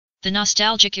The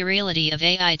nostalgic irreality of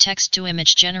AI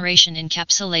text-to-image generation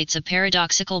encapsulates a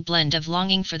paradoxical blend of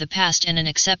longing for the past and an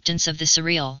acceptance of the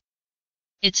surreal.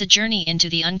 It's a journey into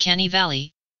the uncanny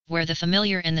valley, where the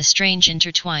familiar and the strange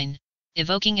intertwine,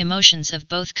 evoking emotions of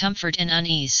both comfort and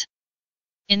unease.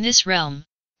 In this realm,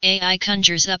 AI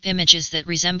conjures up images that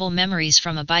resemble memories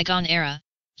from a bygone era,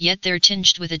 yet they're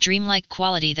tinged with a dreamlike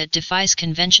quality that defies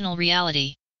conventional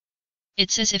reality.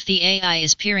 It's as if the AI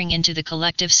is peering into the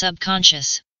collective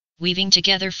subconscious, weaving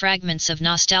together fragments of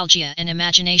nostalgia and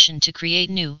imagination to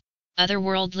create new,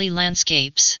 otherworldly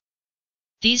landscapes.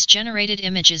 These generated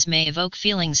images may evoke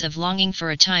feelings of longing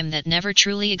for a time that never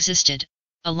truly existed,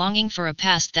 a longing for a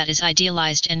past that is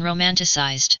idealized and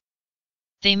romanticized.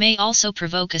 They may also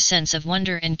provoke a sense of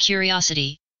wonder and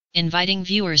curiosity, inviting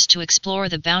viewers to explore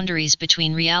the boundaries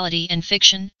between reality and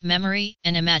fiction, memory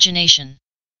and imagination.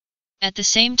 At the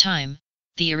same time,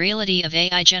 the irreality of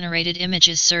AI-generated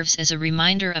images serves as a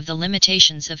reminder of the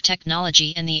limitations of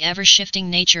technology and the ever-shifting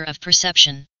nature of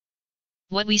perception.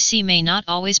 What we see may not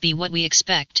always be what we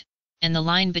expect, and the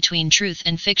line between truth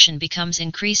and fiction becomes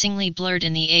increasingly blurred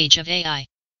in the age of AI.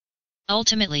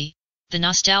 Ultimately, the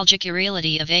nostalgic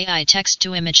irreality of AI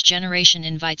text-to-image generation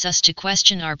invites us to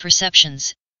question our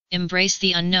perceptions, embrace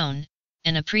the unknown,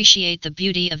 and appreciate the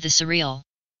beauty of the surreal.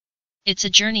 It's a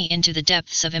journey into the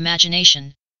depths of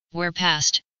imagination, where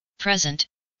past, present,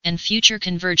 and future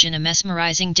converge in a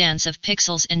mesmerizing dance of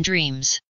pixels and dreams.